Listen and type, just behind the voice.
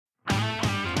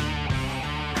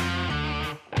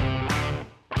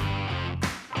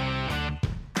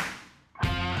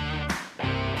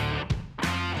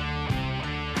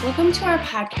Welcome to our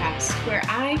podcast, where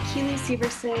I, Keely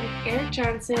Severson, Eric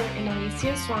Johnson, and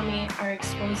Alicia Swami are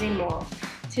exposing mold.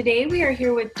 Today we are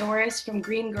here with Dorus from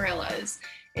Green Gorillas.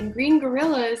 And Green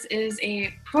Gorillas is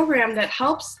a program that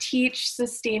helps teach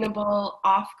sustainable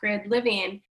off-grid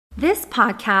living. This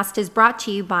podcast is brought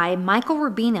to you by Michael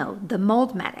Rubino, the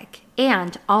Mold Medic,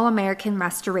 and All American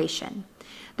Restoration,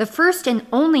 the first and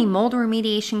only mold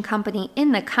remediation company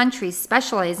in the country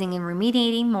specializing in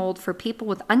remediating mold for people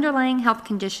with underlying health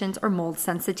conditions or mold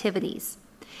sensitivities.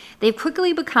 They've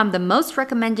quickly become the most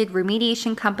recommended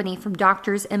remediation company from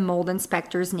doctors and mold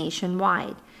inspectors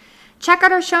nationwide. Check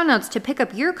out our show notes to pick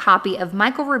up your copy of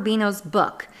Michael Rubino's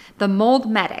book, The Mold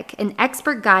Medic, an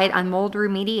expert guide on mold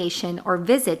remediation, or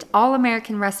visit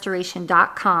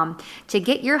allamericanrestoration.com to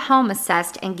get your home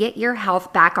assessed and get your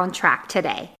health back on track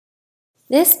today.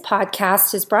 This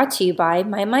podcast is brought to you by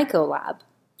my Myco Lab.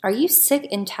 Are you sick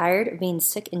and tired of being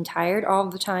sick and tired all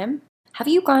the time? Have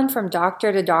you gone from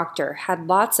doctor to doctor, had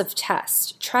lots of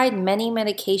tests, tried many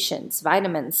medications,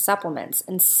 vitamins, supplements,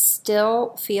 and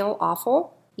still feel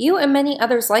awful? You and many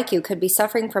others like you could be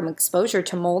suffering from exposure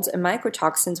to molds and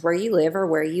mycotoxins where you live or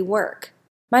where you work.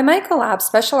 My Myco Lab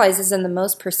specializes in the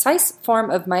most precise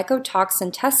form of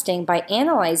mycotoxin testing by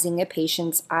analyzing a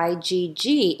patient's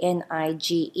IgG and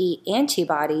IgE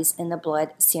antibodies in the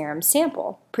blood serum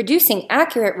sample, producing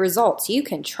accurate results you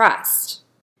can trust.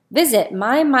 Visit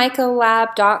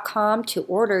mymycolab.com to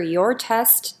order your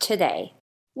test today.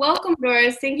 Welcome,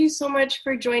 Doris. Thank you so much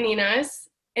for joining us.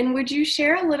 And would you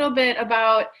share a little bit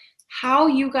about how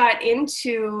you got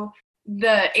into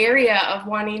the area of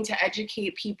wanting to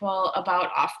educate people about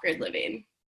off-grid living?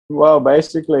 Well,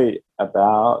 basically,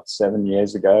 about 7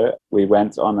 years ago, we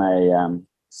went on a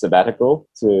sabbatical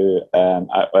to,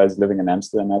 I was living in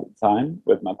Amsterdam at the time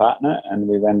with my partner, and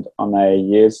we went on a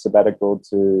year's sabbatical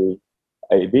to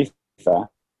Ibiza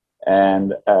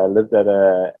and lived at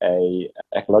a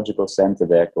ecological center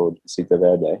there called Cita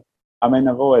Verde. I mean,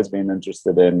 I've always been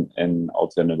interested in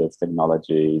alternative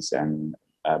technologies and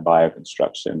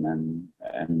bioconstruction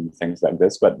and things like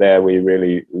this, but there we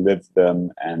really lived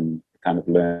them and kind of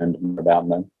learned more about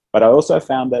them. But I also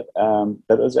found that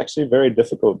that it was actually very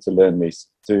difficult to learn these,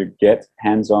 to get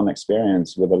hands-on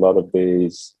experience with a lot of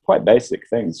these quite basic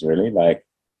things, really, like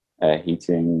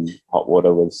heating hot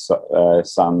water with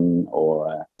sun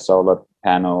or solar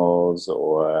panels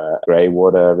or grey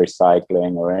water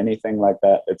recycling or anything like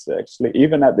that. It's actually,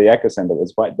 even at the Eco Center, it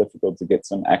was quite difficult to get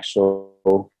some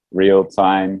actual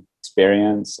real-time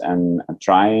experience and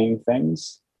trying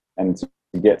things and to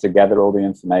get to gather all the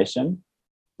information.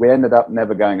 We ended up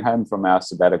never going home from our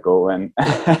sabbatical and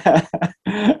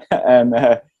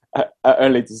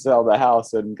only to sell the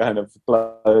house and kind of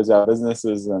close our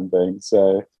businesses and things.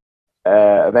 So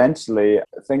eventually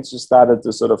things just started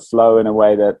to sort of flow in a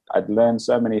way that I'd learned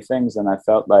so many things, and I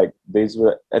felt like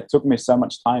it took me so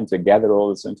much time to gather all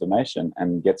this information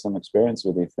and get some experience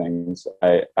with these things.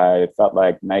 I felt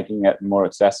like making it more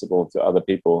accessible to other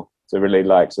people to really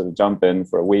like sort of jump in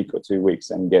for a week or 2 weeks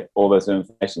and get all this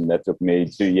information that took me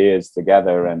 2 years to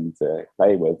gather and to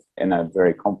play with in a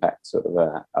very compact sort of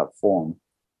a form.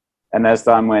 And as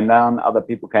time went on, other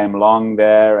people came along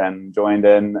there and joined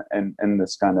in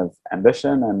this kind of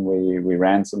ambition. And we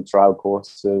ran some trial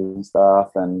courses and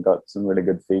stuff and got some really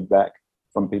good feedback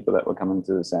from people that were coming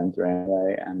to the center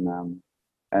anyway.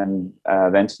 And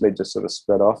eventually just sort of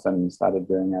split off and started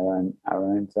doing our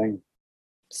own thing.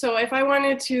 So if I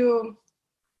wanted to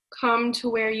come to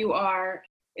where you are,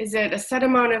 is it a set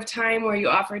amount of time where you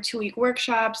offer 2-week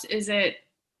workshops? Is it,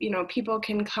 people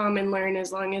can come and learn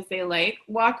as long as they like?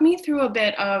 Walk me through a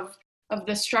bit of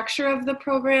the structure of the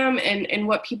program and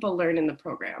what people learn in the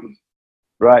program.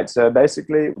 Right. So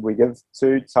basically, we give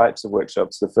 2 types of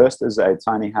workshops. The first is a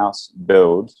tiny house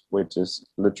build, which is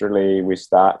literally we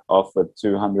start off with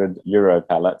 200 Euro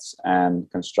pallets and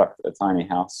construct a tiny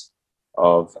house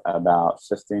of about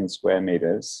 15 square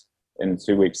meters in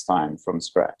 2 weeks' time from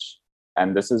scratch.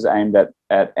 And this is aimed at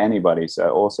anybody,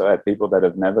 so also at people that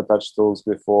have never touched tools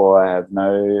before, have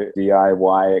no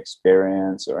DIY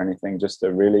experience or anything, just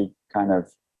to really kind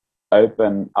of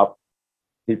open up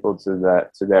people to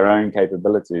their own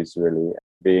capabilities, really,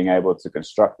 being able to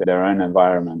construct their own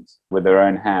environment with their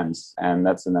own hands. And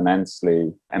that's an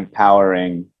immensely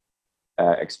empowering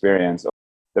experience.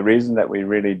 The reason that we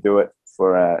really do it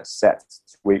for a set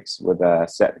weeks with a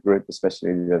set group,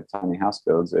 especially the tiny house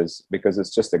builds, is because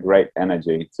it's just a great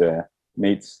energy to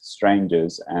meet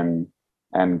strangers and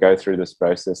go through this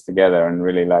process together and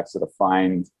really like sort of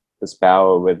find this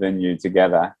power within you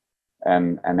together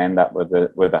and end up with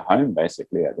a home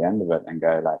basically at the end of it and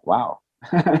go like, wow,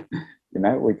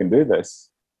 we can do this.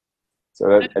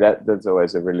 So that's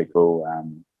always a really cool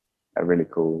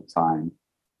time.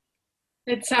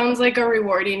 It sounds like a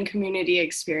rewarding community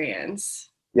experience.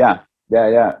 Yeah.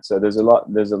 So there's a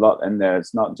lot in there.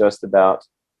 It's not just about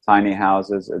tiny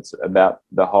houses. It's about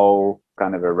the whole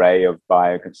kind of array of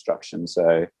bioconstruction.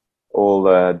 So all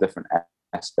the different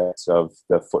aspects of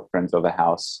the footprint of a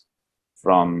house,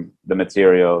 from the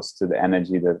materials to the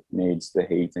energy that it needs to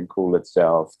heat and cool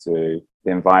itself, to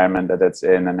the environment that it's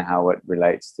in and how it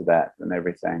relates to that and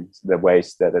everything, so the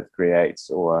waste that it creates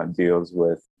or deals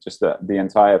with, just the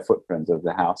entire footprint of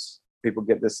the house. People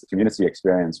get this community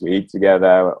experience. We eat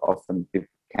together, often people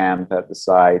camp at the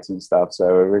site and stuff, so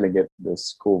we really get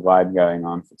this cool vibe going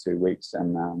on for 2 weeks.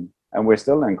 And we're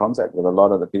still in contact with a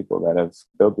lot of the people that have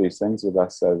built these things with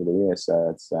us over the years. So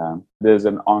it's there's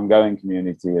an ongoing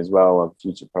community as well of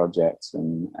future projects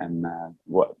and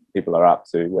what people are up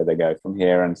to, where they go from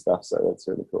here and stuff. So that's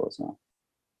really cool as well.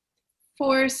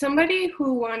 For somebody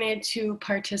who wanted to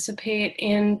participate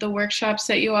in the workshops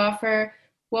that you offer,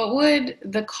 what would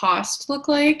the cost look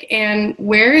like, and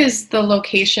where is the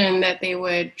location that they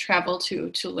would travel to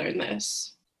learn this?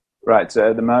 Right. So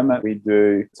at the moment we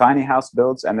do tiny house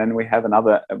builds, and then we have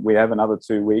another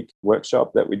 2-week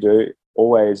workshop that we do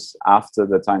always after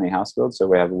the tiny house build. So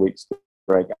we have a week's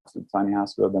break after the tiny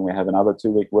house build, then we have another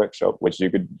 2-week workshop, which you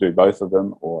could do both of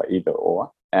them or either or.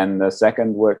 And the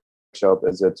second workshop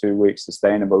is a 2-week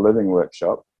sustainable living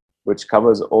workshop, which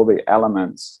covers all the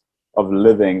elements of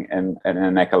living in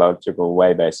an ecological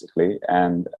way, basically.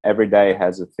 And every day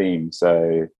has a theme.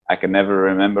 So I can never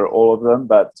remember all of them,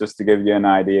 but just to give you an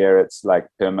idea, it's like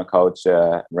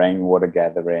permaculture, rainwater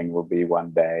gathering will be one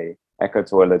day, eco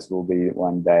toilets will be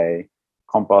one day,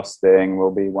 composting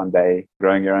will be one day,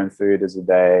 growing your own food is a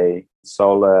day,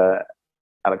 solar,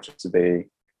 electricity,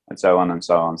 and so on and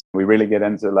so on. We really get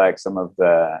into like some of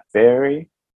the theory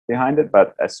behind it,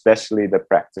 but especially the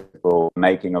practical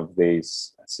making of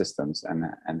these systems and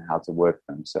how to work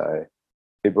them. So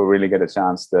people really get a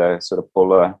chance to sort of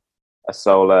pull a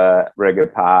solar rig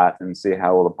apart and see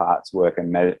how all the parts work,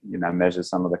 and measure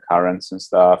some of the currents and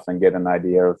stuff, and get an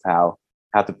idea of how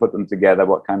to put them together,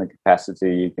 what kind of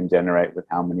capacity you can generate with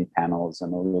how many panels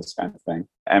and all this kind of thing.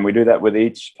 And we do that with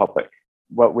each topic.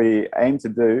 What we aim to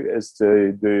do is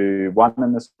to do one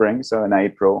in the spring, so in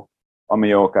April on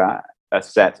Mallorca, a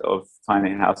set of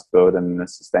tiny house build and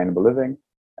sustainable living.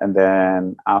 And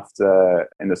then after,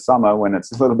 in the summer, when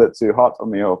it's a little bit too hot on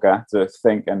Mallorca to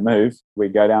think and move, we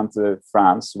go down to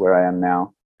France, where I am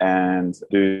now, and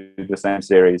do the same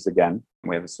series again.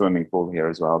 We have a swimming pool here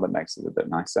as well that makes it a bit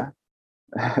nicer,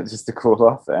 just to cool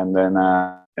off. And then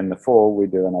in the fall, we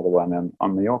do another one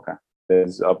on Mallorca.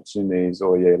 There's opportunities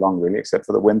all year long, really, except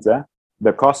for the winter.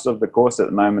 The cost of the course at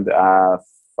the moment are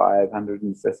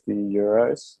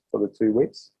 €550 for the 2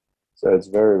 weeks. So it's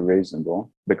very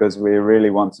reasonable, because we really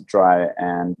want to try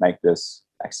and make this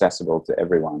accessible to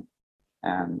everyone.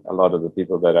 And a lot of the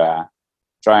people that are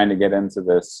trying to get into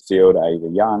this field are either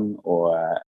young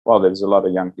or, there's a lot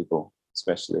of young people,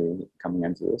 especially coming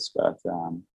into this. But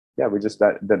we just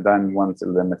don't want to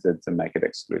limit it to make it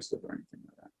exclusive or anything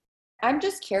like that. I'm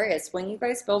just curious, when you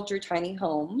guys build your tiny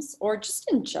homes, or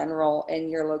just in general in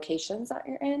your locations that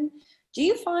you're in, do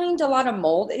you find a lot of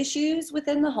mold issues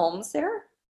within the homes there?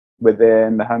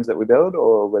 Within the homes that we build,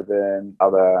 or within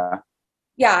other?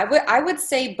 Yeah, I would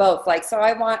say both. Like, so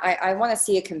I want to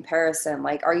see a comparison.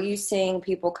 Like, are you seeing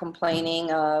people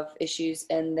complaining of issues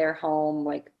in their home,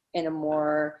 like in a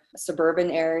more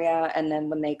suburban area, and then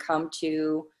when they come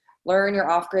to learn your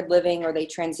off-grid living, or they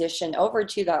transition over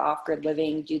to that off-grid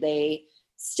living, do they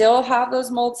still have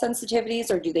those mold sensitivities,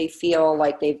 or do they feel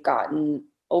like they've gotten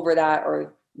over that,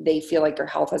 or they feel like their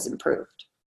health has improved?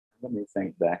 Let me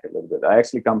think back a little bit. I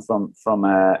actually come from I'm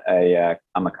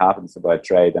a carpenter by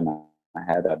trade, and I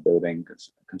had a building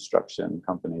construction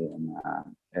company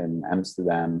in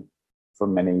Amsterdam for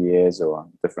many years, or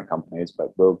different companies,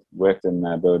 but worked in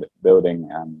building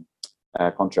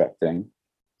contracting.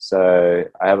 So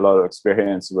I have a lot of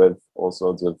experience with all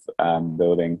sorts of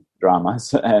building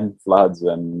dramas and floods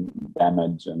and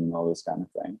damage and all this kind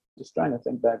of thing. Just trying to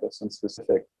think back of some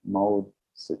specific mold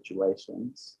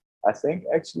situations. I think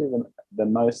actually the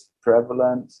most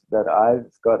prevalent that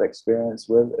I've got experience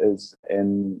with is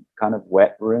in kind of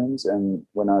wet rooms, and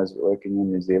when I was working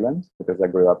in New Zealand, because I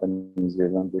grew up in New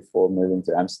Zealand before moving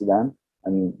to Amsterdam,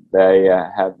 and they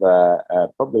have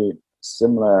probably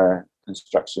similar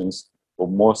constructions, or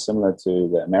more similar to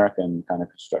the American kind of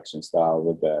construction style,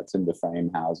 with the timber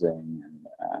frame housing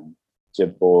and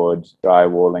chipboard,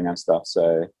 drywalling and stuff.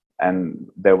 And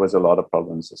there was a lot of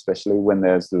problems, especially when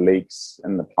there's leaks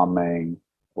in the plumbing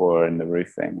or in the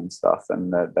roofing and stuff.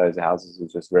 And those houses are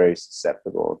just very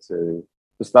susceptible to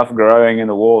the stuff growing in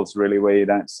the walls, really, where you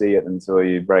don't see it until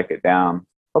you break it down.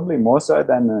 Probably more so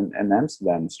than in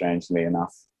Amsterdam, strangely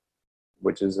enough,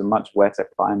 which is a much wetter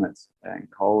climate and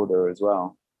colder as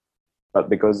well. But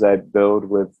because they build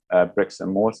with bricks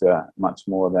and mortar much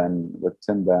more than with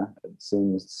timber, it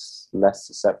seems less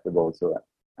susceptible to it,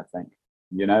 I think.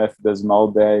 You know, if there's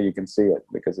mold there, you can see it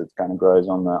because it kind of grows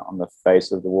on the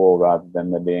face of the wall rather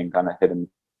than there being kind of hidden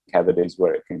cavities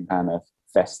where it can kind of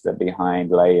fester behind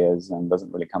layers and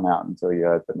doesn't really come out until you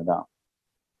open it up.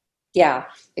 Yeah,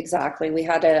 exactly. We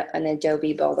had an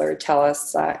Adobe builder tell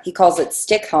us, he calls it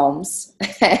stick homes.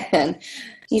 And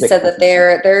he said that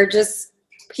they're just,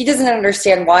 he doesn't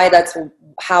understand why that's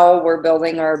how we're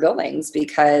building our buildings,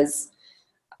 because,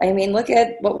 I mean, look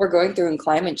at what we're going through in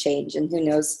climate change, and who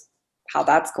knows how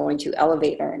that's going to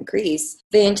elevate or increase.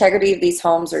 The integrity of these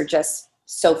homes are just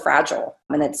so fragile,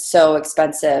 and it's so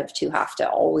expensive to have to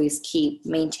always keep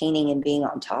maintaining and being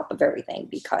on top of everything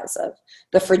because of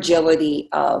the fragility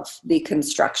of the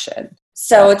construction.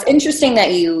 So it's interesting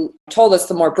that you told us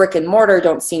the more brick and mortar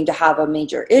don't seem to have a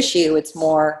major issue. It's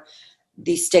more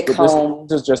the stick home.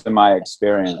 This is just in my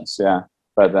experience, yeah.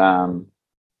 But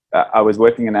I was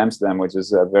working in Amsterdam, which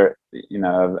is a very,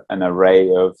 an array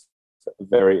of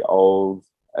very old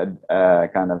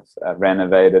kind of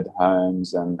renovated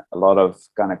homes and a lot of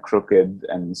kind of crooked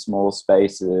and small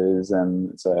spaces,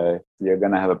 and so you're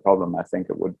going to have a problem. I think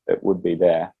it would be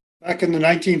there. Back in the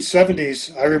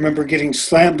 1970s, I remember getting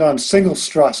slammed on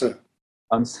Singelstrasse.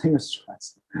 On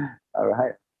Singelstrasse, all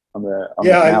right.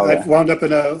 I wound up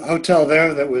in a hotel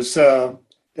there that was that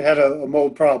had a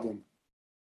mold problem.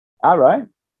 All right.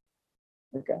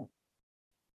 Okay.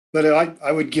 But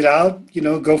I would get out,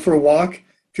 go for a walk,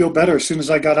 feel better as soon as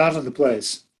I got out of the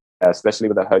place. Especially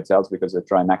with the hotels, because they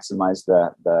try and maximize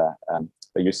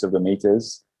the use of the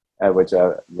meters, which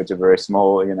are very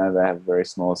small. They have very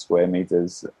small square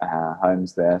meters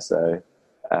homes there, so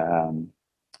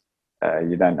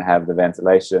you don't have the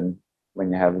ventilation when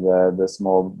you have the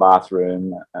small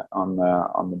bathroom on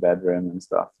the bedroom and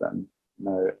stuff, and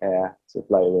no air to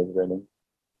play with really.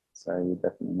 So you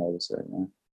definitely notice it. Yeah.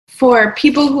 For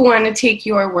people who want to take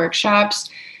your workshops,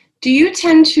 do you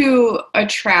tend to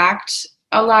attract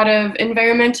a lot of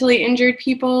environmentally injured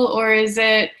people, or is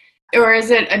it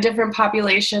a different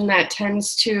population that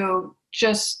tends to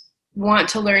just want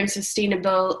to learn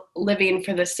sustainable living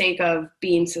for the sake of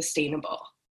being sustainable?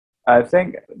 I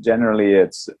think generally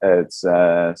it's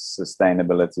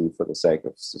sustainability for the sake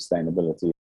of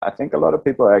sustainability. I think a lot of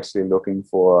people are actually looking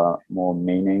for more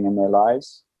meaning in their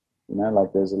lives.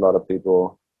 Like there's a lot of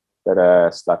people that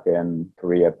are stuck in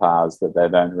career paths that they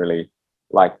don't really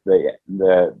like the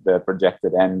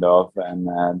projected end of,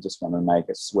 and just want to make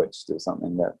a switch to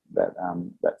something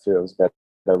that feels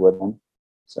better with them.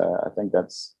 So I think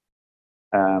that's,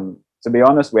 to be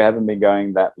honest, we haven't been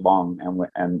going that long,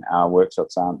 and our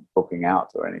workshops aren't booking out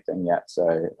or anything yet.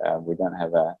 So we don't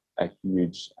have a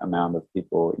huge amount of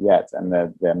people yet, and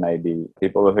there may be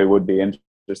people who would be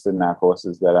interested in our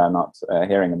courses that are not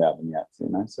hearing about them yet.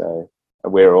 So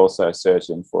we're also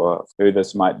searching for who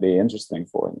this might be interesting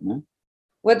for.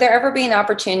 Would there ever be an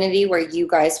opportunity where you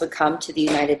guys would come to the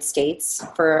United States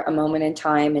for a moment in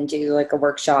time and do like a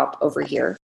workshop over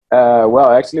here?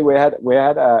 Well, actually, we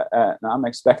had an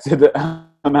unexpected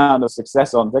amount of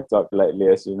success on TikTok lately,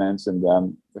 as you mentioned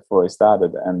before we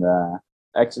started, and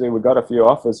actually we got a few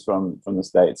offers from the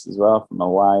States as well, from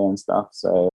Hawaii and stuff.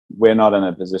 So we're not in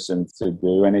a position to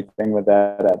do anything with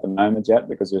that at the moment yet,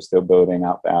 because we're still building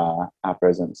up our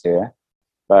presence here.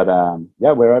 But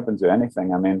we're open to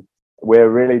anything. I mean, we're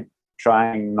really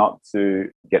trying not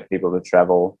to get people to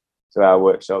travel to our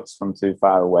workshops from too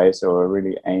far away, so we're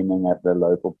really aiming at the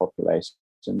local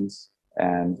populations.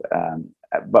 And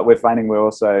but we're finding we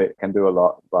also can do a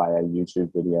lot via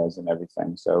YouTube videos and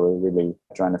everything. So we're really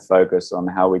trying to focus on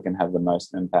how we can have the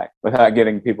most impact without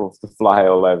getting people to fly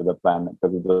all over the planet,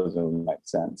 because it doesn't really make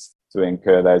sense to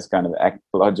incur those kind of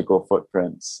ecological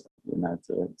footprints,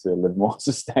 to live more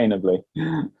sustainably.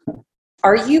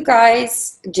 Are you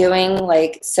guys doing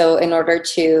so in order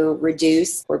to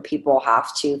reduce where people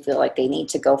have to feel like they need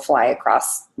to go fly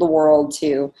across the world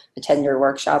to attend your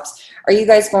workshops, are you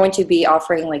guys going to be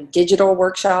offering digital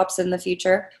workshops in the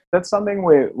future? That's something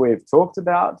we've talked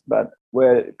about, but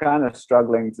we're kind of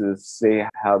struggling to see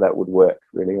how that would work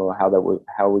really, or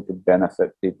how we could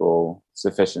benefit people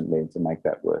sufficiently to make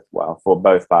that worthwhile for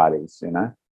both parties,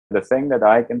 The thing that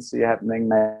I can see happening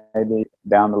maybe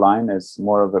down the line is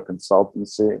more of a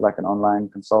consultancy, like an online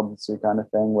consultancy kind of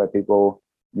thing, where people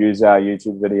use our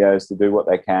YouTube videos to do what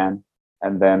they can,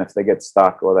 And then if they get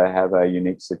stuck or they have a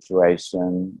unique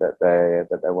situation that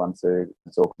they want to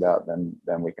talk about,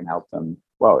 then we can help them,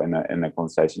 well, in a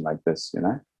conversation like this, you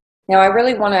know. Now, I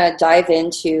really want to dive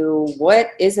into what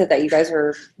is it that you guys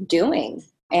are doing.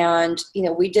 And, you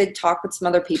know, we did talk with some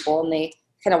other people, and they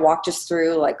kind of walked us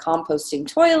through like composting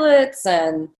toilets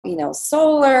and, you know,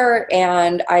 solar.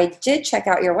 And I did check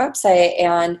out your website,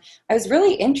 and I was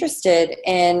really interested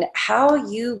in how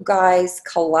you guys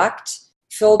collect,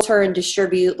 filter, and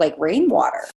distribute like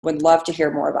rainwater. Would love to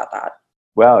hear more about that.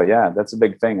 Well, yeah, that's a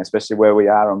big thing, especially where we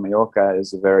are on Mallorca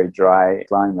is a very dry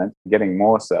climate. Getting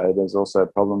more so, there's also a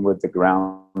problem with the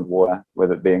groundwater,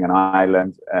 with it being an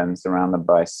island and surrounded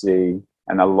by sea,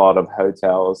 and a lot of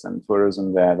hotels and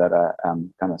tourism there that are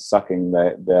kind of sucking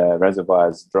the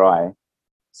reservoirs dry.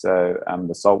 So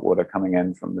the salt water coming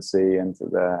in from the sea into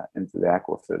the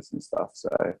aquifers and stuff.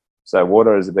 So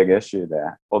water is a big issue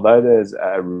there. Although there's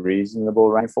a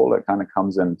reasonable rainfall, it kind of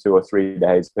comes in 2 or 3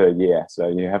 days per year. So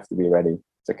you have to be ready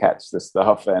to catch the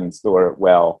stuff and store it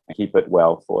well and keep it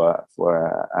well for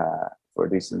a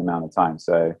decent amount of time.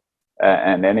 So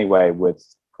and anyway, with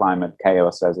climate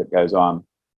chaos as it goes on,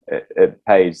 it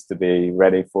pays to be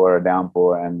ready for a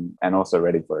downpour and also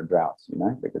ready for a drought, you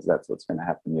know, because that's what's going to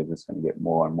happen. You're just going to get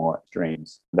more and more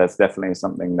extremes. That's definitely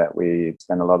something that we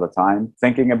spend a lot of time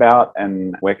thinking about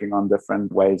and working on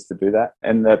different ways to do that.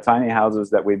 In the tiny houses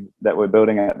that we're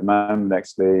building at the moment,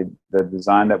 actually, the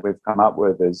design that we've come up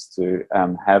with is to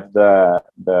have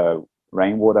the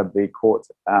rainwater be caught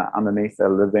underneath a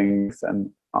living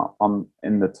and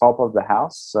in the top of the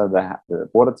house. So the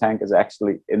water tank is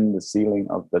actually in the ceiling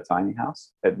of the tiny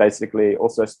house. It basically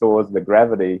also stores the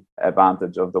gravity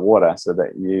advantage of the water, so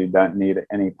that you don't need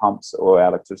any pumps or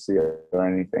electricity or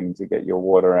anything to get your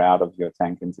water out of your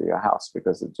tank into your house,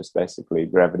 because it just basically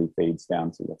gravity feeds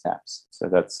down to the taps. So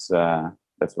that's where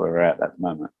we're at the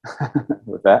moment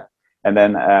with that. And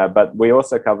then, but we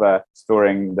also cover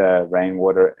storing the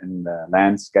rainwater in the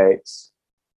landscapes.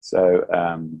 So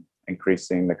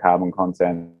increasing the carbon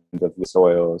content of the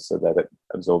soil so that it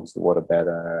absorbs the water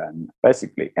better, and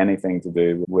basically anything to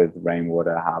do with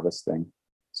rainwater harvesting.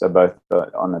 So both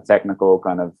on the technical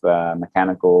kind of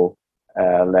mechanical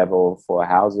level for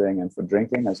housing and for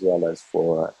drinking, as well as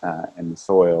for in the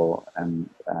soil and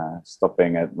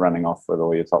stopping it running off with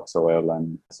all your topsoil.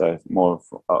 And so more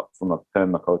from a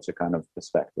permaculture kind of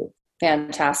perspective.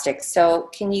 Fantastic. So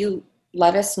can you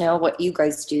let us know what you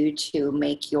guys do to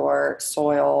make your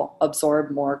soil absorb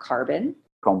more carbon?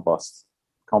 Compost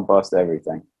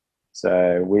everything.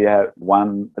 So we have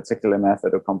one particular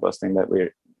method of composting that we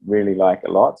really like a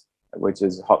lot, which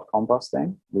is hot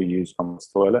composting. We use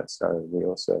compost toilets, so we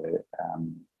also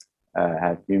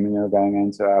have human manure going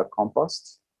into our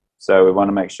compost. So we want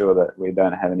to make sure that we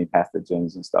don't have any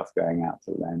pathogens and stuff going out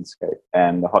to the landscape.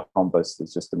 And the hot compost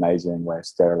is just an amazing way of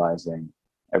sterilizing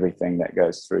everything that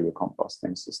goes through your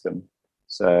composting system.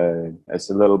 So it's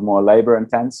a little more labor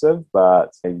intensive,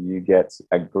 but you get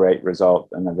a great result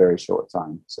in a very short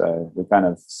time. So we kind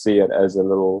of see it as a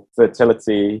little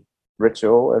fertility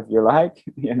ritual, if you like,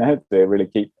 you know, to really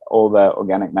keep all the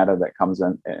organic matter that comes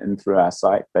in through our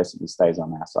site basically stays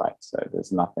on our site. So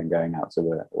there's nothing going out to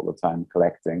all the time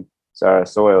collecting. So our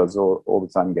soil is all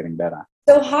the time getting better.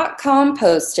 So hot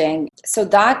composting, so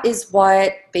that is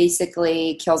what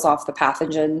basically kills off the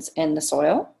pathogens in the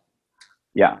soil?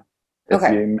 Yeah.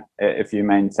 Okay. If you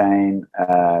maintain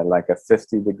like a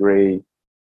 50-degree,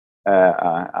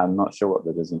 I'm not sure what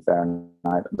that is in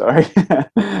Fahrenheit, I'm sorry,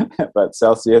 but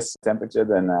Celsius temperature,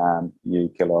 then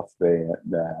you kill off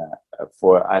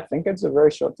for, I think it's a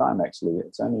very short time actually.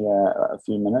 It's only a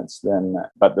few minutes then.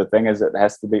 But the thing is, it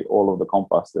has to be all of the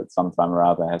compost at some time or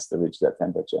other has to reach that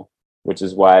temperature, which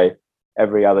is why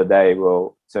every other day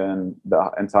we'll turn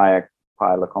the entire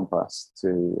pile of compost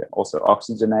to also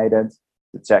oxygenated,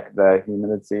 to check the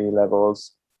humidity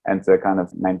levels and to kind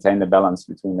of maintain the balance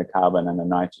between the carbon and the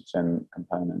nitrogen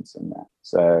components in there.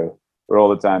 So we're all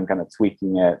the time kind of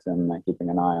tweaking it and keeping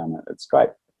an eye on it. It's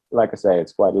quite, like I say,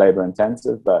 it's quite labor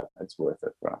intensive, but it's worth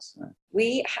it for us.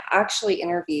 We actually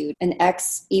interviewed an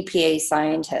ex-EPA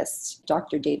scientist,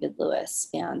 Dr. David Lewis,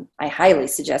 and I highly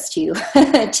suggest you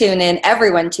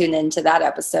everyone tune in to that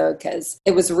episode because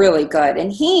it was really good.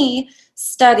 And he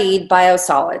studied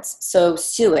biosolids, so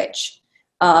sewage.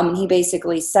 He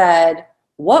basically said,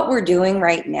 what we're doing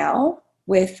right now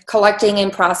with collecting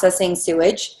and processing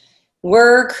sewage,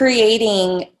 we're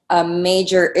creating a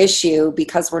major issue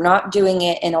because we're not doing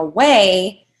it in a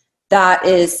way that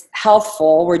is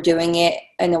healthful. We're doing it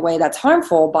in a way that's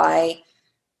harmful by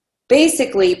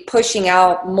basically pushing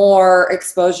out more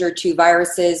exposure to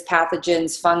viruses,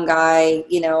 pathogens, fungi.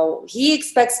 He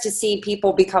expects to see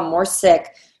people become more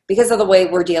sick because of the way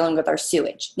we're dealing with our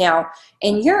sewage. Now,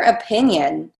 in your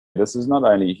opinion, this is not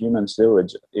only human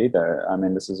sewage either. I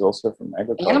mean, this is also from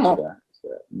agriculture. Animal. It's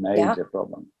a major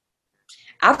problem.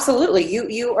 Absolutely.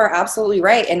 You are absolutely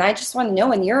right. And I just want to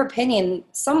know, in your opinion,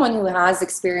 someone who has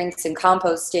experience in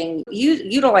composting,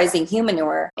 utilizing human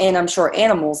manure, and I'm sure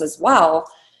animals as well,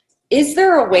 is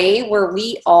there a way where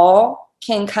we all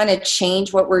can kind of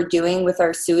change what we're doing with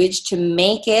our sewage to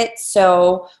make it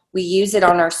so we use it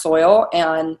on our soil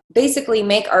and basically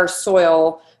make our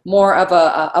soil more of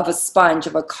a sponge,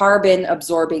 of a carbon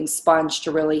absorbing sponge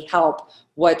to really help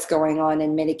what's going on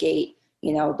and mitigate,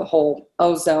 the whole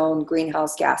ozone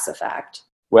greenhouse gas effect?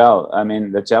 Well, I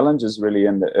mean, the challenge is really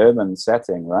in the urban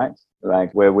setting, right?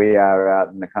 Like where we are out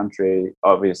in the country,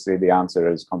 obviously the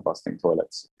answer is composting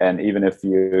toilets. And even if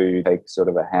you take sort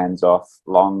of a hands-off,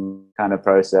 long kind of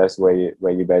process where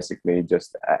you basically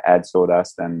just add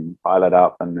sawdust and pile it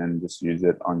up and then just use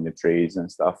it on your trees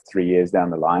and stuff 3 years down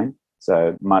the line.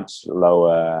 So much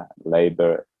lower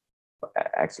labor,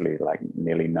 actually like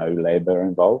nearly no labor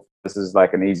involved. This is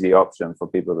like an easy option for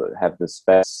people that have the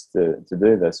space to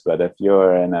do this. But if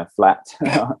you're in a flat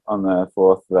on the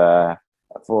fourth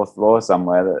floor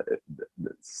somewhere,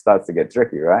 that starts to get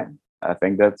tricky, right? I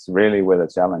think that's really where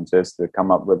the challenge is, to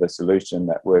come up with a solution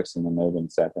that works in an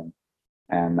urban setting.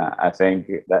 And I think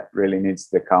that really needs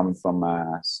to come from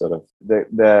sort of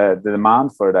the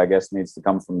demand for it, I guess, needs to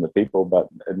come from the people, but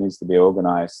it needs to be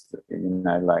organized,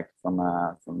 like from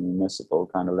a municipal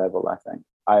kind of level, I think.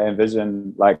 I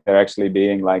envision like there actually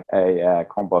being like a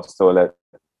compost toilet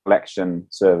collection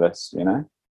service, And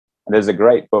there's a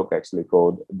great book actually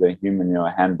called The Human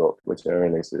Manure Handbook, which I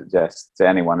really suggest to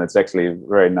anyone. It's actually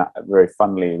very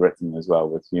funnily written as well,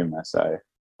 with humor. So,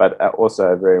 but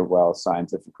also very well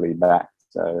scientifically backed.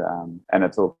 So, and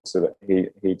it talks about,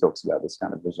 he talks about this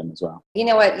kind of vision as well. You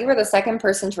know what? You were the second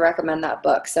person to recommend that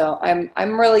book. So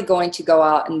I'm really going to go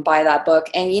out and buy that book.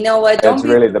 And you know what? It's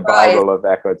really the Bible of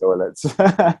aqua toilets.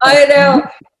 I know.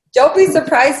 Don't be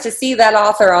surprised to see that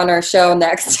author on our show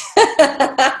next.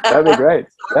 That'd be great.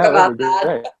 That'd be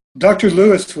great. Dr.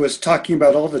 Lewis was talking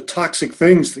about all the toxic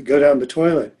things that go down the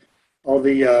toilet, all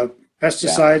the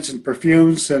pesticides and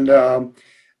perfumes and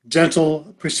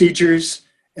dental procedures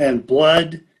and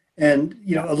blood and,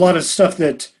 a lot of stuff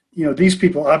that, these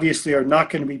people obviously are not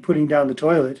going to be putting down the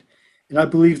toilet. And I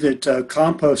believe that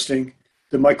composting,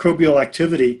 the microbial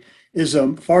activity, is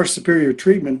a far superior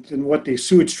treatment than what the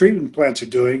sewage treatment plants are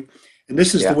doing. And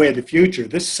this is the way of the future.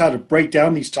 This is how to break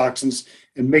down these toxins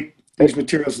and make these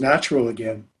materials natural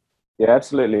again. You're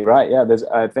absolutely right. Yeah,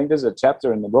 I think there's a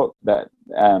chapter in the book that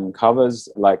covers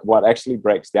like what actually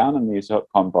breaks down in these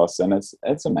composts, and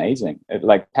it's amazing.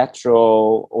 Like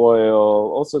petrol,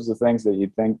 oil, all sorts of things that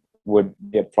you'd think would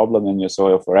be a problem in your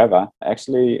soil forever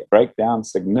actually break down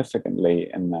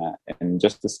significantly in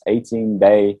just this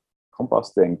 18-day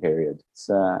composting period.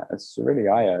 It's really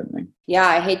eye-opening. Yeah,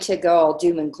 I hate to go all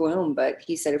doom and gloom, but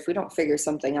he said if we don't figure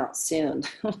something out soon,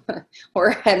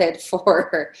 we're headed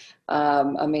for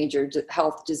a major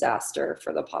health disaster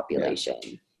for the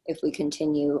population if we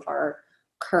continue our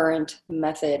current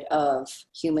method of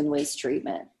human waste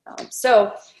treatment.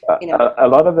 A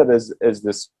lot of it is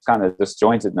this kind of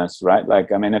disjointedness, right?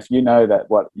 Like, I mean, if you know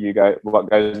that what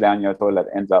goes down your toilet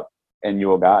ends up in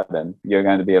your garden, you're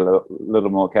going to be a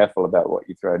little more careful about what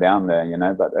you throw down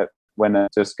there, but when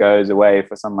it just goes away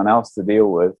for someone else to deal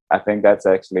with, I think that's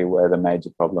actually where the major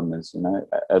problem is,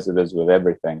 as it is with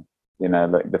everything.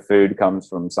 Like the food comes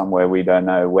from somewhere we don't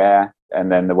know where,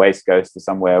 and then the waste goes to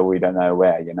somewhere we don't know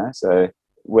where, So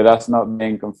with us not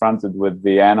being confronted with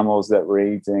the animals that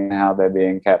we're eating, how they're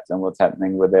being kept and what's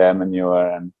happening with their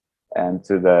manure and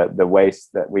to the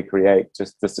waste that we create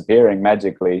just disappearing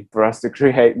magically for us to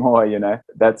create more,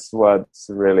 that's what's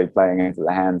really playing into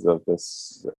the hands of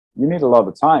this. You need a lot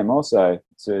of time also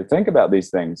to think about these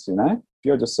things, If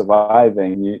you're just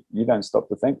surviving, you don't stop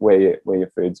to think where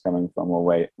your food's coming from or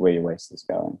where your waste is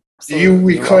going. Do you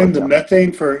reclaim the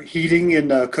methane for heating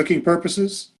and cooking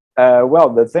purposes? Well,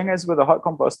 the thing is with a hot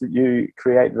compost that you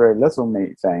create very little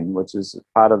methane, which is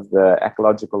part of the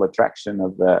ecological attraction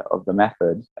of the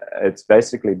method. It's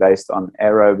basically based on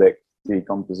aerobic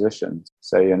decomposition.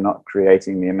 So you're not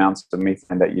creating the amounts of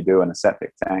methane that you do in a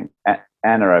septic tank.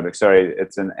 Anaerobic, sorry,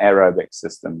 it's an aerobic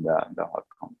system, the hot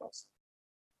compost.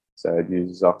 So it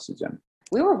uses oxygen.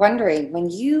 We were wondering, when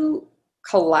you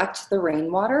collect the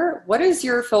rainwater, what does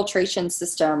your filtration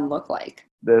system look like?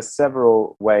 There's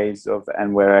several ways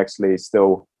and we're actually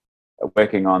still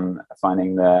working on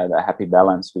finding the happy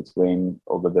balance between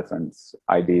all the different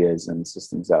ideas and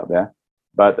systems out there.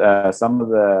 But some of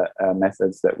the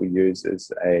methods that we use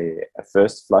is a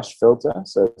first flush filter.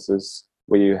 So this is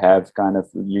where you have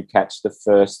you catch the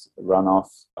first runoff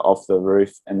off the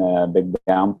roof in a big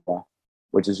downpour,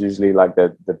 which is usually like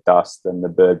the dust and the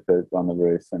bird poop on the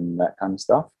roof and that kind of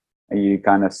stuff. And you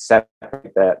kind of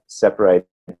separate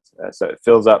so it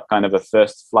fills up kind of a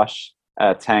first flush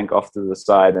tank off to the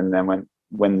side, and then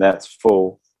when that's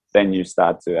full, then you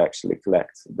start to actually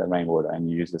collect the rainwater and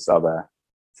you use this other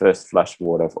first flush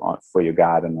water for your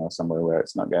garden or somewhere where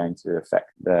it's not going to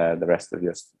affect the rest of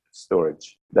your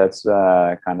storage. That's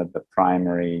kind of the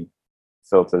primary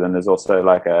filter. Then there's also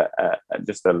like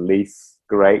just a leaf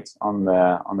grate on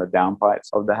the downpipes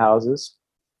of the houses,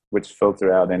 which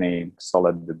filter out any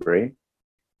solid debris.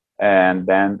 And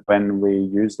then when we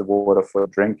use the water for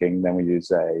drinking, then we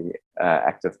use a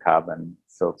active carbon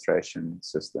filtration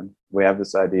system. We have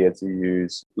this idea to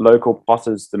use local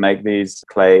potters to make these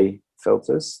clay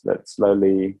filters that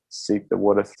slowly seep the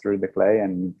water through the clay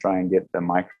and try and get the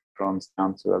microns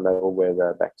down to a level where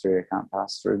the bacteria can't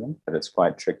pass through them. But it's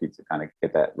quite tricky to kind of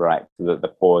get that right.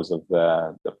 The pores of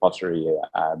the pottery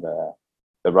are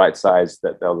the right size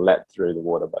that they'll let through the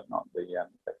water, but not the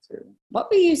bacteria. What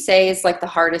would you say is like the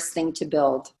hardest thing to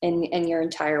build in your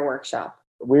entire workshop?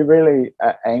 We really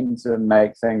aim to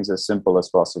make things as simple as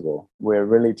possible. We're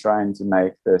really trying to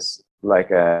make this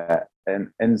like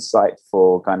an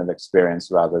insightful kind of experience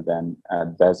rather than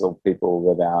dazzle people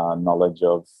with our knowledge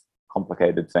of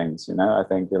complicated things. I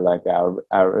think like our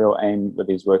real aim with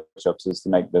these workshops is to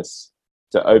make this,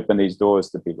 to open these doors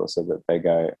to people so that they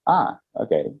go,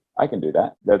 okay, I can do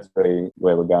that. That's really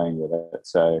where we're going with it.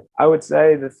 So I would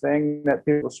say the thing that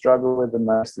people struggle with the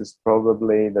most is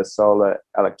probably the solar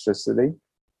electricity,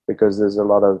 because there's a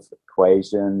lot of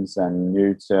equations and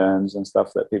new terms and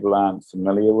stuff that people aren't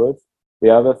familiar with. The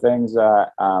other things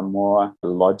are more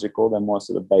logical. They're more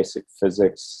sort of basic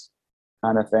physics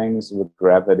kind of things with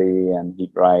gravity and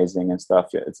heat rising and stuff.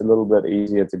 It's a little bit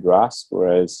easier to grasp,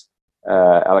 whereas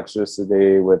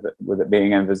electricity with it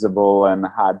being invisible and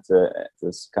hard to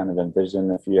just kind of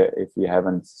envision if you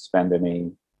haven't spent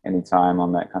any time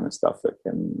on that kind of stuff, it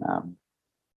can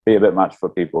be a bit much for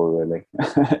people really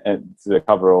to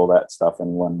cover all that stuff in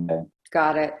one day.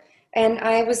 Got it. And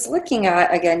I was looking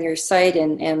at, again, your site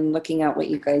and looking at what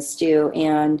you guys do,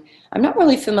 and I'm not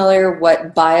really familiar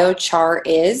what biochar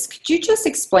is. Could you just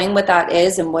explain what that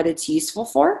is and what it's useful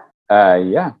for?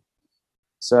 Yeah.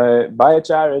 So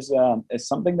biochar is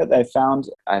something that they found,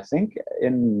 I think,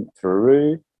 in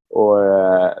Peru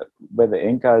or where the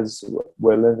Incas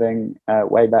were living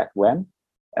way back when.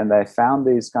 And they found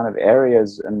these kind of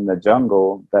areas in the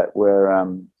jungle that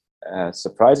were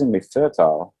surprisingly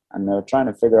fertile. And they were trying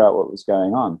to figure out what was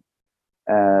going on.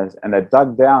 And they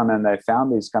dug down and they found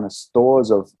these kind of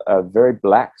stores of very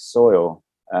black soil,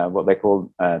 what they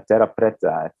call terra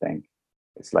preta, I think.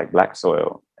 It's like black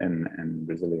soil in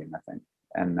Brazilian, I think,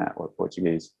 and or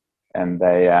Portuguese. And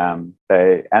they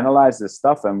analyzed this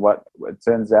stuff, and what it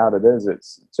turns out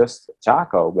it's just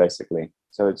charcoal, basically.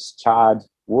 So it's charred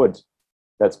wood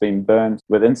that's been burned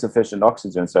with insufficient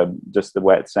oxygen. So just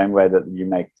the same way that you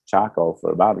make charcoal for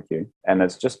a barbecue. And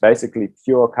it's just basically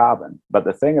pure carbon. But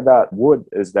the thing about wood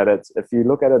is that if you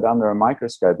look at it under a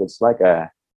microscope, it's like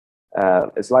a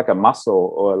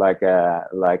muscle or like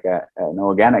an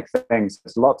organic thing. So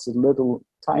it's lots of little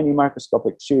tiny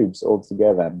microscopic tubes all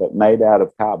together, but made out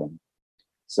of carbon.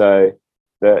 So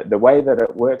the way that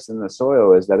it works in the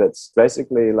soil is that it's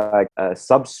basically like a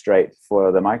substrate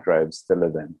for the microbes to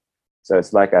live in. So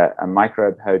it's like a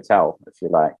microbe hotel, if you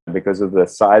like, because of the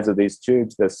size of these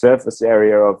tubes. The surface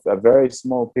area of a very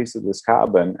small piece of this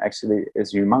carbon actually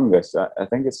is humongous. I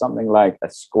think it's something like a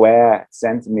square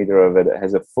centimeter of it. It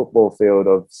has a football field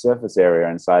of surface area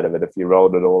inside of it if you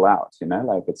rolled it all out,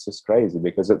 like it's just crazy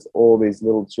because it's all these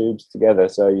little tubes together.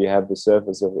 So you have the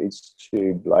surface of each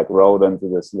tube like rolled into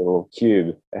this little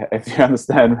cube. If you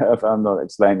understand, if I'm not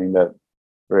explaining that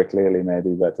very clearly maybe,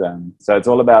 but so it's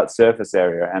all about surface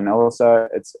area, and also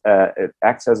it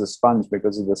acts as a sponge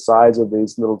because of the size of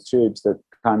these little tubes that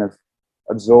kind of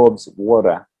absorbs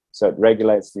water, so it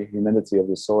regulates the humidity of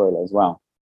the soil as well,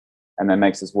 and then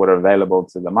makes this water available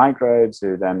to the microbes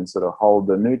who then sort of hold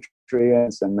the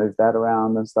nutrients and move that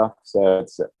around and stuff. So and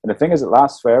the thing is, it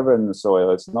lasts forever in the soil.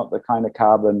 It's not the kind of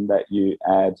carbon that you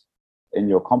add in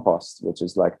your compost, which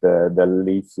is like the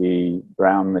leafy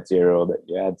brown material that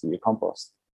you add to your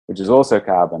compost, which is also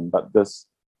carbon. But this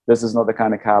is not the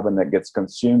kind of carbon that gets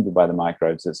consumed by the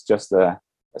microbes. It's just a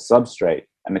substrate.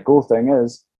 And the cool thing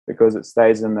is because it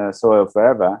stays in the soil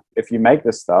forever. If you make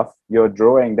this stuff, you're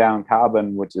drawing down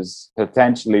carbon, which is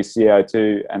potentially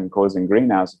CO2 and causing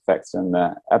greenhouse effects in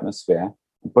the atmosphere,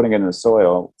 and putting it in the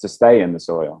soil to stay in the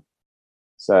soil.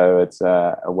 So it's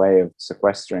a way of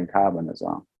sequestering carbon as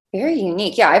well. Very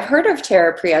unique. Yeah, I've heard of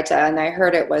Terra Prieta, and I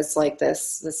heard it was like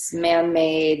this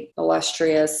man-made,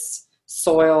 illustrious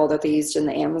soil that they used in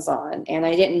the Amazon. And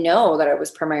I didn't know that it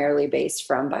was primarily based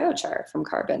from biochar, from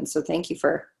carbon. So thank you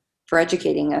for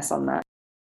educating us on that.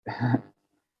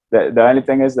 The only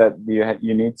thing is that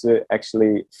you need to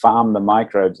actually farm the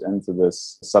microbes into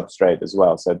this substrate as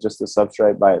well. So just the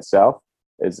substrate by itself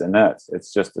is inert.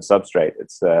 It's just a substrate.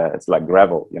 It's like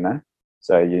gravel, you know.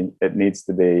 So it needs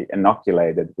to be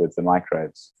inoculated with the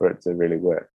microbes for it to really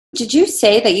work. Did you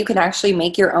say that you can actually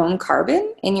make your own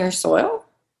carbon in your soil?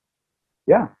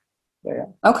 Yeah.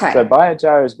 Okay. So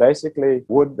biochar is basically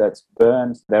wood that's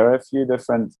burned. There are a few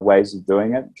different ways of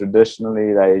doing it.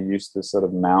 Traditionally, they used to sort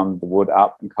of mound the wood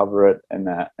up and cover it in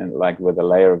like with a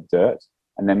layer of dirt,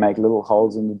 and then make little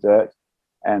holes in the dirt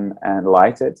and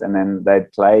light it, and then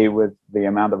they'd play with the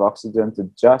amount of oxygen to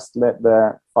just let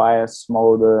the fire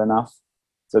smolder enough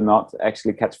to not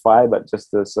actually catch fire, but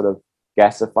just to sort of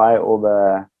gasify all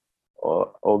the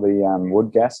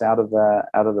wood gas out of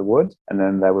the wood, and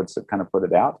then they would kind of put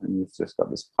it out, and you've just got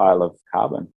this pile of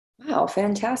carbon. Wow,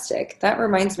 fantastic. That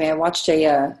reminds me, I watched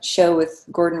a show with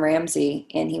Gordon Ramsay,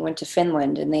 and he went to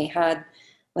Finland, and they had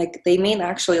they made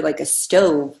actually like a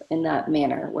stove in that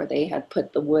manner, where they had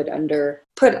put the wood under,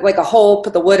 put like a hole,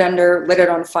 put the wood under, lit it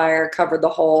on fire, covered the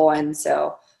hole, and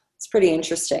so it's pretty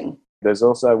interesting. There's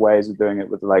also ways of doing it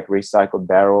with like recycled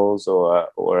barrels or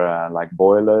like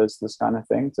boilers, this kind of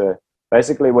thing. To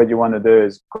basically, what you want to do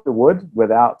is cook the wood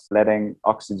without letting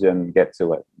oxygen get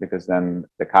to it, because then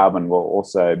the carbon will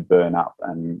also burn up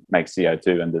and make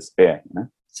CO2 and disappear, you know?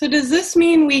 So does this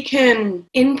mean we can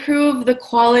improve the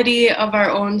quality of our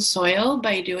own soil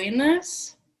by doing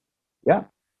this? Yeah.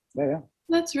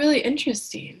 That's really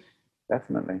interesting.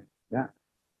 Definitely, yeah.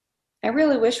 I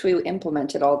really wish we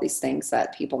implemented all these things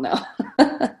that people know.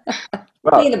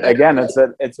 Well, again,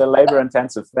 it's a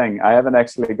labor-intensive thing. I haven't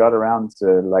actually got around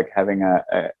to like having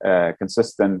a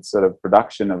consistent sort of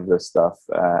production of this stuff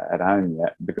at home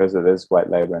yet, because it is quite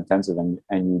labor-intensive, and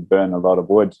you burn a lot of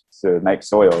wood to make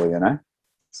soil, you know.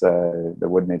 So the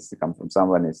wood needs to come from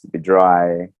somewhere, needs to be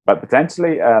dry. But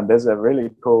potentially, there's a really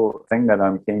cool thing that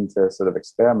I'm keen to sort of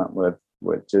experiment with,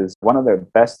 which is one of the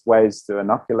best ways to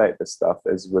inoculate this stuff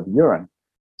is with urine.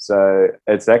 So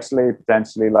it's actually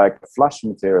potentially like a flush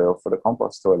material for the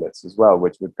compost toilets as well,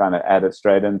 which would kind of add it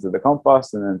straight into the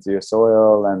compost and into your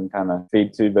soil and kind of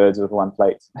feed two birds with one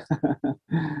plate.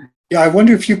 Yeah, I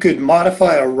wonder if you could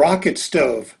modify a rocket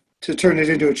stove to turn it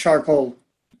into a charcoal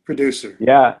producer.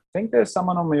 Yeah, I think there's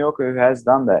someone on Mallorca who has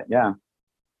done that. Yeah.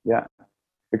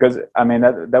 Because, I mean,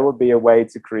 that would be a way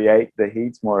to create the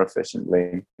heat more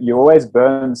efficiently. You always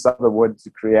burn some of the wood to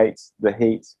create the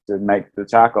heat to make the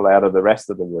charcoal out of the rest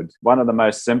of the wood. One of the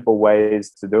most simple ways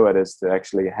to do it is to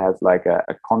actually have like a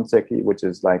kontiki, which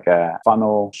is like a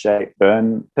funnel-shaped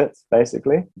burn pit,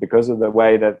 basically. Because of the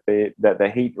way that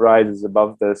the heat rises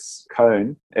above this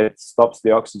cone, it stops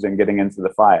the oxygen getting into the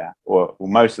fire, or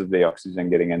most of the oxygen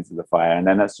getting into the fire. And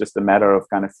then it's just a matter of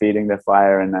kind of feeding the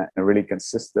fire in a really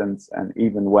consistent and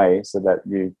even way, so that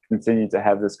you continue to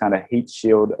have this kind of heat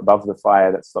shield above the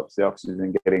fire that stops the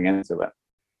oxygen getting into it.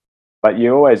 But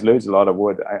you always lose a lot of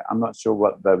wood. I'm not sure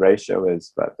what the ratio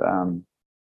is, but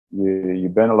you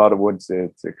burn a lot of wood to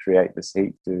create this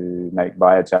heat to make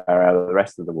biochar out of the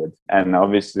rest of the wood. And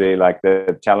obviously, like,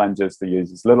 the challenge is to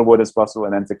use as little wood as possible,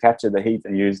 and then to capture the heat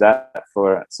and use that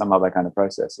for some other kind of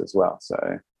process as well. So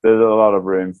there's a lot of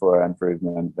room for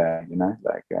improvement there, you know,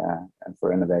 like and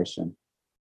for innovation.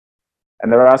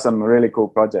 And there are some really cool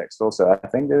projects also. I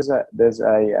think there's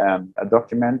a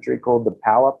documentary called The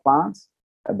Power Plant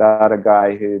about a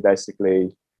guy who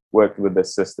basically worked with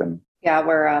this system. Yeah,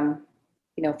 where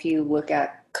if you look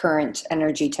at current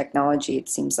energy technology, it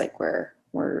seems like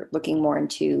we're looking more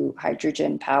into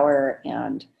hydrogen power,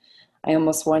 and I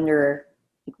almost wonder,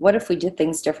 what if we did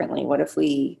things differently? What if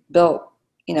we built,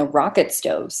 rocket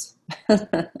stoves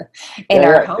in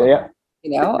our home?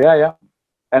 Yeah.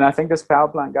 And I think this power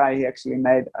plant guy, he actually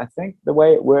made, I think the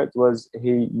way it worked was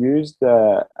he used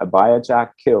a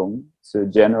biochar kiln to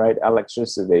generate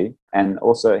electricity and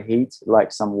also heat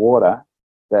like some water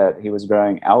that he was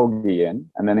growing algae in.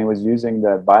 And then he was using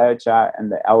the biochar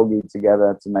and the algae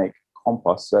together to make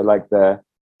compost. So like it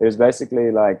was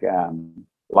basically like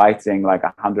lighting like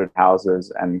 100 houses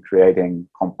and creating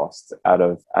compost out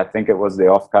of, I think it was the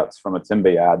offcuts from a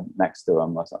timber yard next to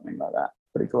him or something like that.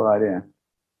 Pretty cool idea.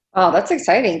 Oh, that's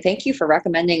exciting. Thank you for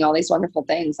recommending all these wonderful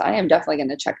things. I am definitely going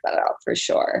to check that out for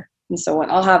sure. And so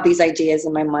I'll have these ideas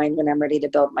in my mind when I'm ready to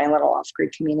build my little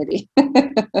off-grid community.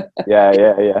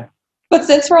 Yeah. But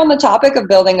since we're on the topic of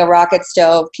building a rocket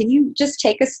stove, can you just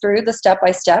take us through the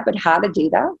step-by-step and how to do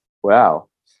that? Wow.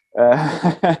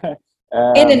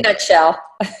 In a nutshell.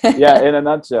 Yeah, in a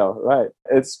nutshell, right.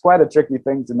 It's quite a tricky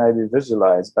thing to maybe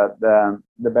visualize, but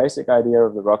the basic idea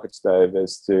of the rocket stove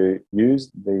is to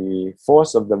use the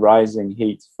force of the rising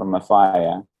heat from a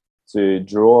fire to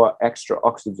draw extra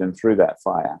oxygen through that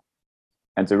fire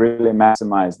and to really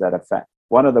maximize that effect.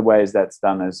 One of the ways that's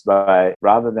done is by,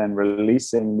 rather than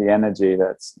releasing the energy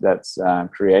that's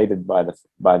created by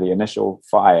the initial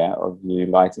fire of you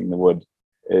lighting the wood,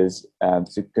 is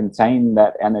to contain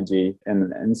that energy in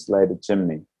an insulated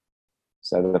chimney.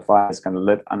 So the fire is kind of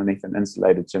lit underneath an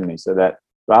insulated chimney, so that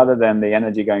rather than the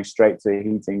energy going straight to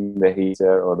heating the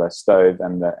heater or the stove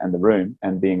and the room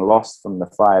and being lost from the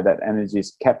fire, that energy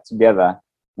is kept together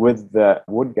with the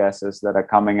wood gases that are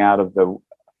coming out of the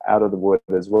wood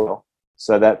as well,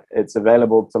 so that it's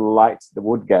available to light the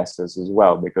wood gases as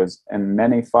well. Because in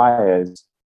many fires,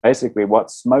 basically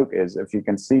what smoke is, if you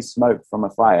can see smoke from a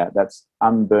fire, that's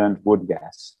unburned wood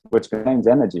gas, which contains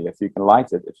energy. If you can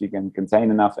light it, if you can contain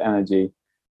enough energy,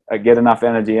 get enough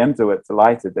energy into it to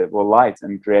light it, it will light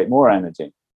and create more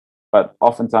energy. But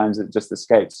oftentimes it just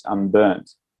escapes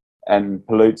unburnt and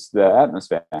pollutes the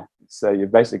atmosphere. So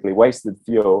you've basically wasted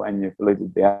fuel and you've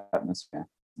polluted the atmosphere.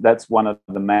 That's one of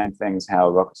the main things how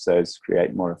rocket stoves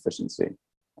create more efficiency.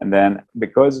 And then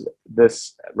because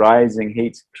this rising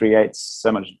heat creates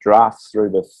so much draft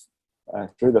through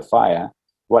the fire,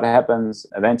 what happens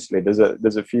eventually,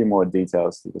 there's a few more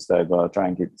details to the stove, but I'll try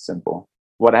and keep it simple.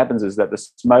 What happens is that the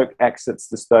smoke exits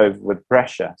the stove with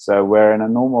pressure. So where in a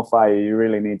normal fire, you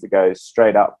really need to go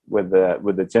straight up with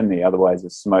the chimney, otherwise the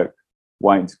smoke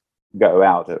won't go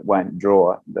out, it won't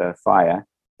draw the fire.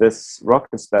 This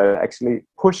rocket stove actually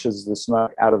pushes the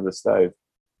smoke out of the stove,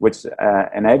 which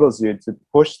enables you to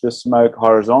push the smoke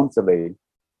horizontally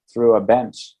through a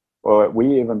bench, or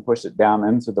we even push it down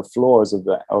into the floors of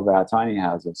our tiny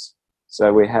houses.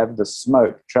 So we have the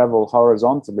smoke travel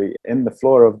horizontally in the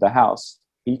floor of the house,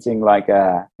 heating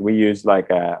we use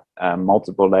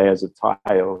multiple layers of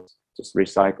tiles, just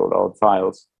recycled old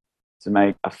tiles, to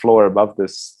make a floor above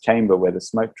this chamber where the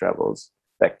smoke travels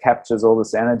that captures all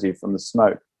this energy from the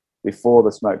smoke before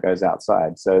the smoke goes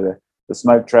outside. So the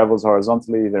smoke travels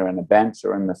horizontally either in a bench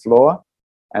or in the floor,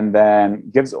 and then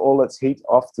gives all its heat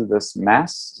off to this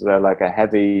mass, so like a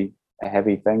heavy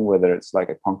thing, whether it's like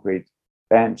a concrete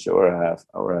bench or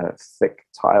a thick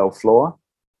tile floor,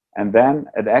 and then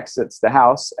it exits the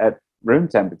house at room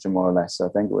temperature, more or less. So I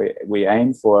think we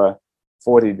aim for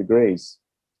 40 degrees.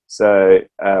 So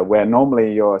where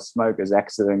normally your smoke is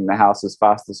exiting the house as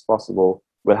fast as possible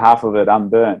with half of it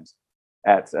unburnt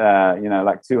at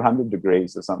 200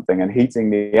 degrees or something, and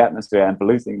heating the atmosphere and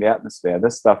polluting the atmosphere,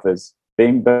 this stuff is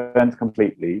being burnt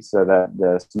completely, so that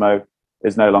the smoke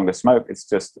is no longer smoke, it's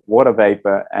just water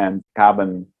vapor and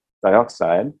carbon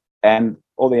dioxide, and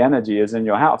all the energy is in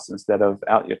your house instead of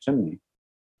out your chimney.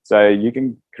 So you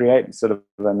can create sort of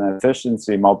an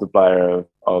efficiency multiplier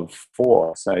of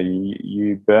 4. So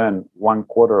you burn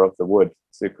 1/4 of the wood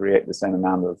to create the same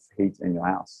amount of heat in your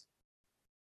house.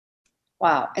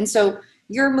 Wow. And so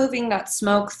you're moving that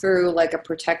smoke through like a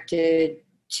protected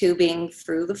tubing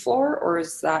through the floor, or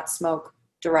is that smoke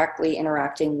directly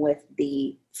interacting with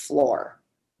the floor,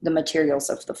 the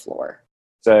materials of the floor?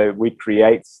 So we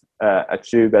create a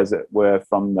tube, as it were,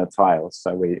 from the tiles.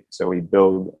 So we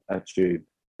build a tube.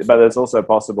 But it's also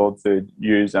possible to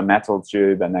use a metal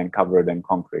tube and then cover it in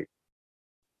concrete.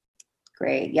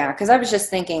 Great. Yeah, because I was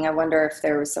just thinking, I wonder if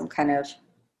there was some kind of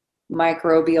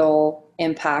microbial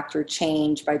impact or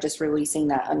change by just releasing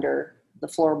that under the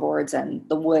floorboards and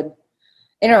the wood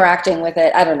interacting with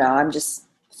it. I don't know. I'm just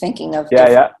thinking of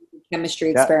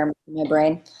chemistry experiments in my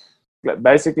brain.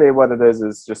 Basically what it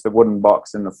is just a wooden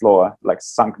box in the floor, like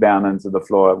sunk down into the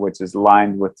floor, which is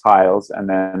lined with tiles and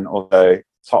then also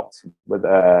topped with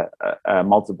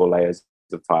multiple layers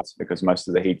of tiles, because most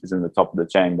of the heat is in the top of the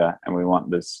chamber and we want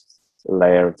this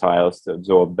layer of tiles to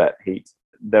absorb that heat.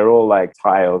 They're all like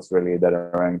tiles really that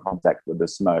are in contact with the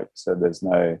smoke, so there's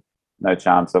no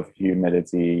chance of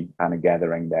humidity kind of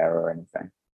gathering there or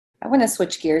anything. I want to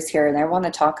switch gears here, and I want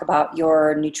to talk about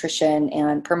your nutrition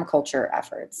and permaculture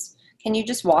efforts. Can you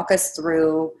just walk us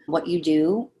through what you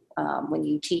do when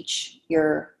you teach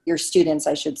your students,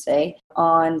 I should say,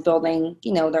 on building,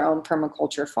 their own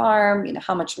permaculture farm?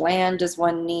 How much land does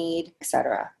one need,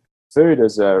 etc.? Food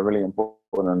is a really important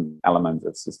important element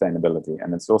of sustainability.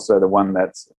 And it's also the one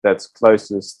that's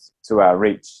closest to our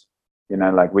reach. You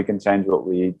know, like we can change what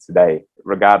we eat today,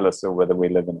 regardless of whether we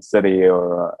live in a city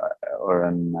or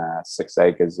in 6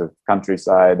 acres of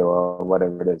countryside or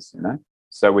whatever it is, you know.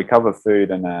 So we cover food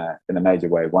in a major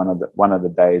way. One of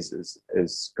the days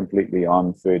is completely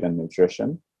on food and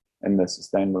nutrition in the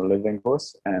sustainable living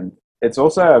course, and it's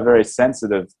also a very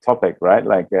sensitive topic, right?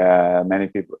 Like many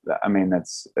people, I mean,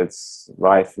 it's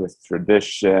rife with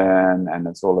tradition, and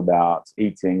it's all about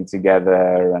eating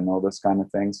together and all this kind of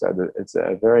thing. So it's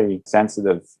a very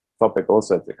sensitive topic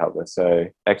also to cover. So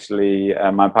actually,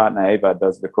 my partner Ava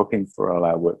does the cooking for all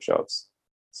our workshops.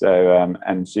 So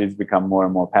and she's become more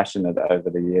and more passionate over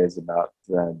the years about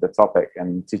the topic,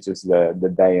 and teaches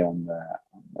the day on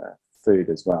the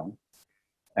food as well.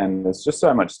 And there's just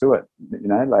so much to it, you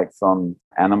know, like from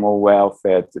animal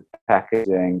welfare to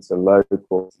packaging to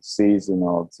local to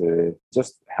seasonal to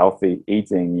just healthy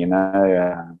eating, you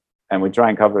know. And we try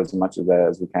and cover as much of that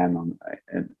as we can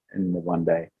in the one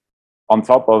day, on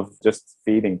top of just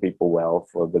feeding people well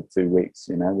for the 2 weeks,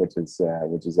 you know, which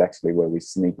is actually where we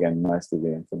sneak in most of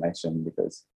the information,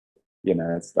 because, you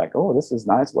know, it's like, oh, this is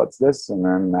nice, what's this? And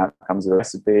then out comes a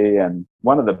recipe. And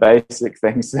one of the basic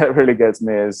things that really gets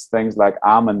me is things like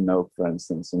almond milk, for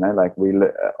instance. You know, like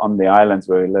on the islands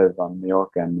where we live, on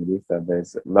Mallorca and Ibiza,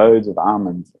 there's loads of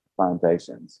almond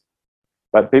plantations.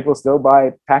 But people still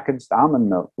buy packaged almond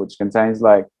milk, which contains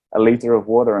like a liter of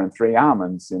water and 3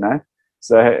 almonds, you know?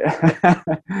 So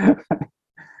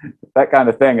that kind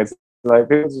of thing. It's like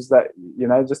people just that, you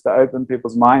know, just to open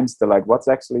people's minds to like what's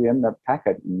actually in the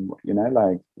packet, and, you know,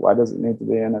 like why does it need to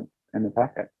be in the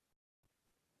packet?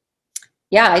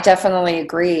 Yeah, I definitely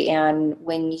agree. And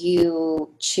when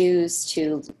you choose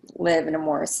to live in a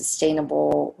more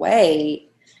sustainable way,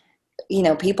 you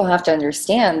know, people have to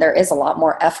understand there is a lot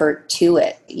more effort to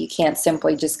it. You can't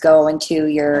simply just go into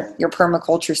your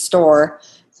permaculture store,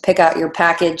 pick out your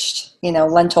packaged, you know,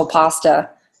 lentil pasta,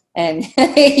 and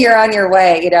you're on your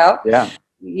way, you know? Yeah.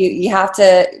 You have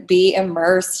to be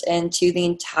immersed into the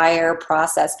entire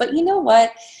process. But you know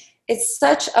what? It's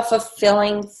such a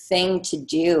fulfilling thing to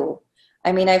do.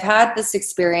 I mean, I've had this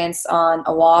experience on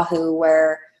Oahu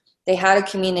where they had a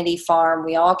community farm.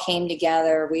 We all came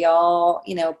together. We all,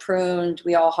 you know, pruned.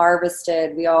 We all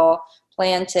harvested. We all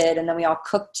planted, and then we all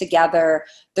cooked together.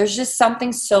 There's just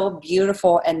something so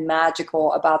beautiful and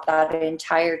magical about that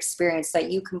entire experience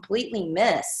that you completely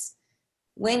miss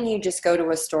when you just go to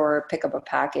a store, pick up a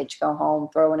package, go home,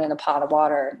 throw it in a pot of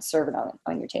water, and serve it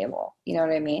on your table. You know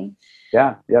what I mean?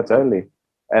 Yeah, totally.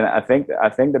 And I think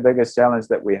the biggest challenge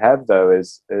that we have, though,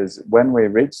 is when we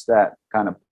reach that kind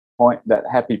of point, that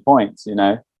happy point, you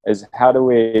know, is how do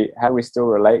we still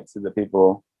relate to the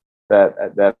people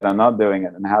that are not doing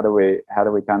it, and how do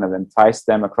we kind of entice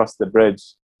them across the bridge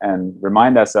and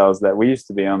remind ourselves that we used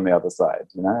to be on the other side,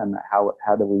 you know, and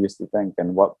how do we used to think,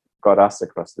 and what got us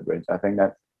across the bridge. I think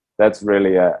that's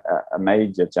really a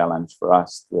major challenge for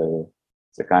us to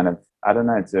kind of, I don't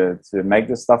know, to make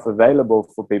this stuff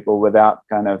available for people without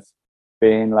kind of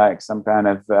being like some kind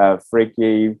of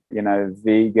freaky, you know,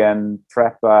 vegan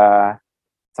prepper,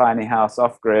 tiny house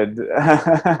off-grid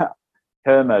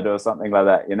hermit or something like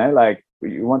that, you know. Like,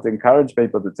 you want to encourage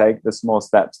people to take the small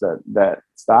steps that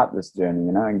start this journey,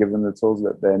 you know, and give them the tools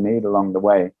that they need along the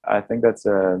way. I think that's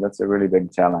a really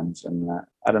big challenge, and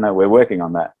I don't know, we're working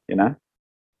on that, you know.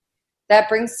 That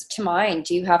brings to mind,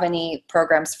 do you have any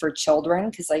programs for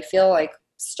children? Because I feel like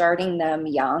starting them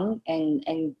young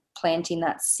and planting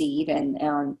that seed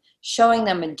and showing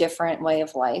them a different way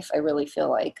of life, I really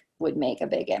feel like would make a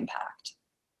big impact.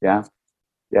 Yeah.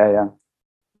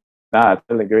 No, I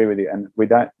totally agree with you. And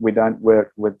we don't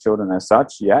work with children as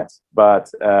such yet, but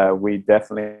we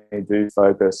definitely do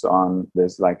focus on,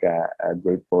 there's like a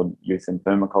group called Youth in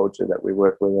Permaculture that we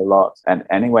work with a lot. And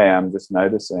anyway, I'm just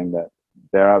noticing that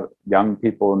there are young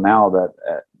people now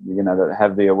that, you know, that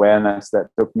have the awareness that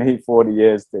took me 40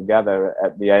 years to gather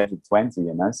at the age of 20,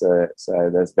 you know. So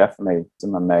there's definitely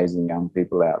some amazing young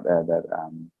people out there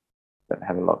that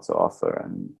have a lot to offer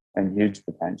and huge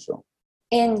potential.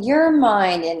 In your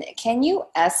mind, and can you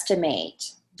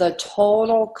estimate the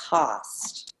total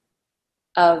cost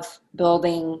of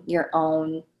building your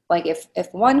own, like if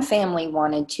one family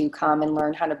wanted to come and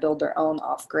learn how to build their own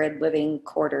off-grid living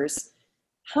quarters,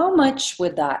 how much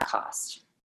would that cost?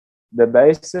 The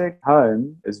basic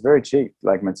home is very cheap,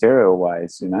 like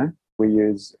material-wise, you know. We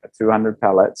use 200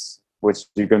 pallets, which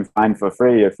you can find for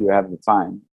free if you have the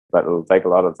time, but it'll take a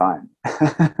lot of time.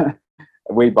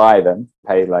 We buy them,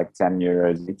 pay like 10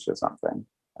 euros each or something.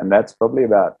 And that's probably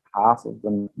about half of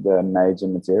the major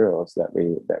materials that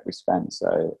we spend.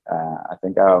 So I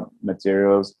think our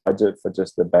materials budget for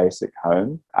just the basic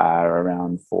home are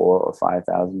around 4,000 or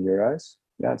 5,000 euros.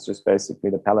 Yeah, it's just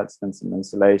basically the pallets and some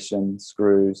insulation,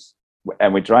 screws,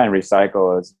 and we try and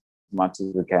recycle as much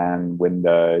as we can,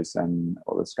 windows and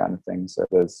all this kind of thing. So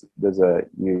there's a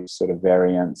huge sort of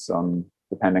variance on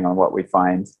depending on what we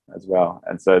find as well.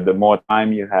 And so the more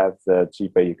time you have, the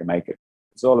cheaper you can make it.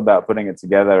 It's all about putting it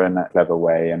together in a clever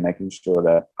way and making sure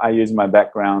that I use my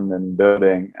background in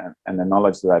building and the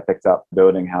knowledge that I picked up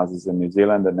building houses in New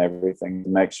Zealand and everything to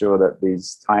make sure that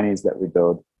these tinies that we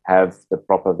build have the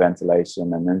proper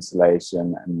ventilation and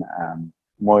insulation and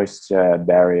moisture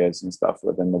barriers and stuff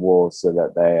within the walls so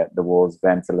that the walls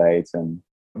ventilate. And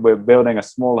we're building a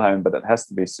small home, but it has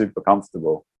to be super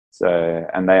comfortable. So,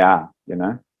 and they are,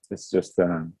 it's just,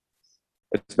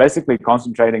 it's basically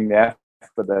concentrating the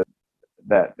effort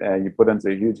that you put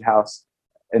into a huge house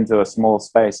into a small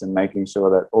space and making sure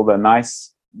that all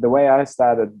the way I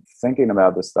started thinking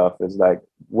about this stuff is like,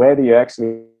 where do you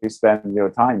actually spend your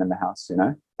time in the house,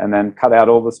 and then cut out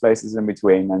all the spaces in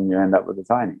between and you end up with a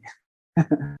tiny.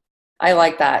 I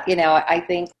like that. I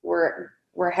think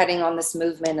we're heading on this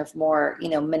movement of more,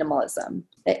 minimalism.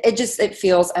 It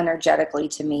feels energetically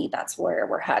to me that's where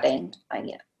we're heading.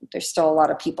 There's still a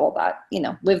lot of people that,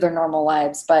 live their normal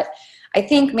lives, but I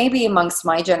think maybe amongst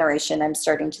my generation, I'm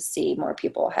starting to see more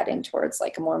people heading towards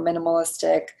like a more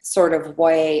minimalistic sort of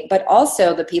way, but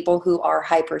also the people who are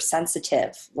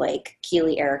hypersensitive, like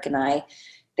Keely, Eric, and I,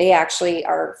 they actually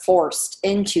are forced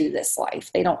into this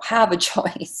life. They don't have a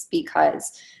choice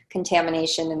because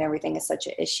contamination and everything is such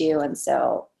an issue. And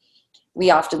so we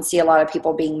often see a lot of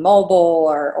people being mobile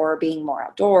or being more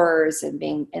outdoors and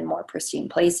being in more pristine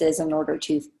places in order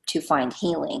to find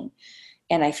healing.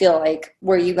 And I feel like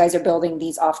where you guys are building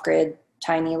these off-grid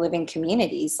tiny living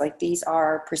communities, like these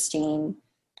are pristine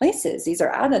places. These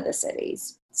are out of the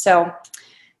cities. So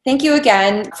thank you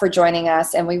again for joining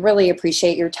us, and we really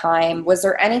appreciate your time. Was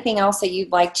there anything else that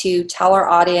you'd like to tell our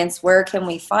audience? Where can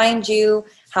we find you?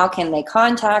 How can they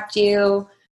contact you?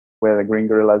 We're the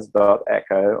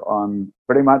greengorillas.echo on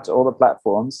pretty much all the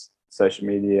platforms, social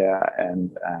media,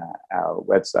 and our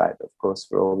website, of course,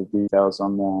 for all the details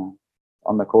on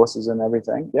the courses and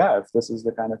everything. Yeah, if this is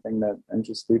the kind of thing that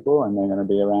interests people and they're going to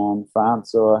be around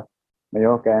France or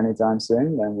Mallorca anytime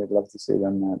soon, then we'd love to see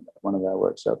them at one of our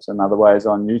workshops. And otherwise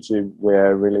on YouTube,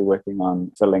 we're really working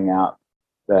on filling out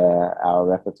our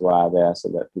repertoire there so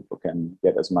that people can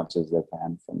get as much as they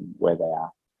can from where they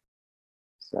are.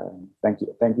 So thank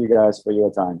you guys for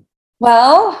your time.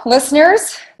 Well,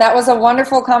 listeners, that was a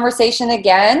wonderful conversation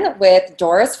again with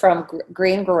Dorus from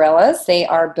Green Gorillas. They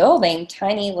are building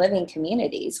tiny living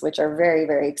communities, which are very,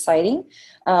 very exciting.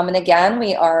 And again,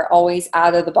 we are always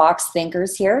out-of-the-box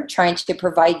thinkers here, trying to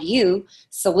provide you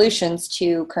solutions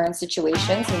to current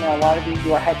situations. A lot of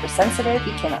you are hypersensitive.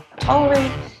 You cannot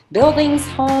tolerate buildings,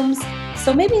 homes.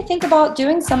 So maybe think about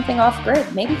doing something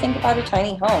off-grid. Maybe think about a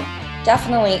tiny home.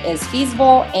 Definitely is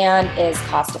feasible and is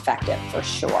cost-effective for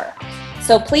sure.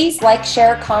 So please like,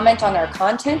 share, comment on our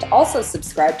content. Also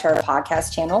subscribe to our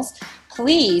podcast channels.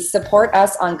 Please support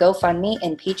us on GoFundMe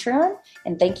and Patreon.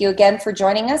 And thank you again for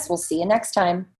joining us. We'll see you next time.